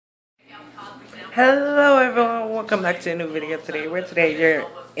Hello everyone, welcome back to a new video today. Today you're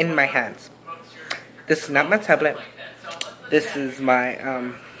in my hands. This is not my tablet. This is my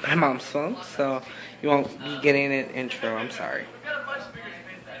my mom's phone, so you won't be getting an intro, I'm sorry.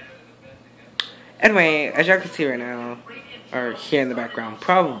 Anyway, as y'all can see right now, or here in the background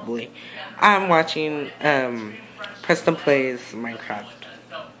probably, I'm watching Preston Plays Minecraft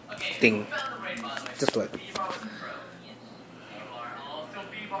thing. Just look.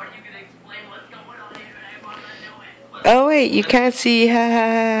 Oh wait, you can't see. A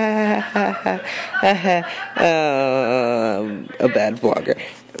bad vlogger,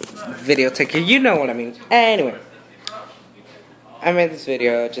 video taker. You know what I mean. Anyway, I made this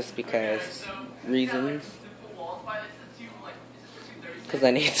video just because reasons. Because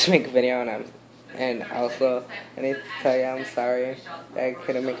I need to make a video, and also I need to tell you I'm sorry that I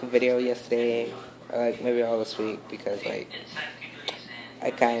couldn't make a video yesterday, or like maybe all this week, because like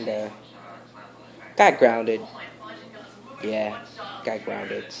I kinda got grounded. Yeah, got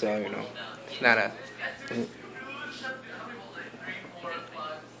grounded, so you know, it's not a.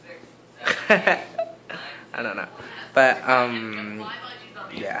 I don't know, but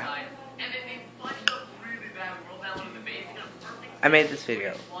yeah. I made this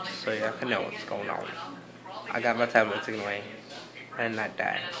video so y'all can know what's going on. I got my tablet taken away and not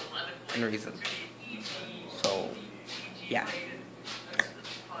die, and reasons. So yeah.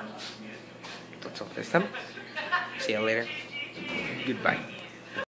 That's all this time. See you later. Goodbye.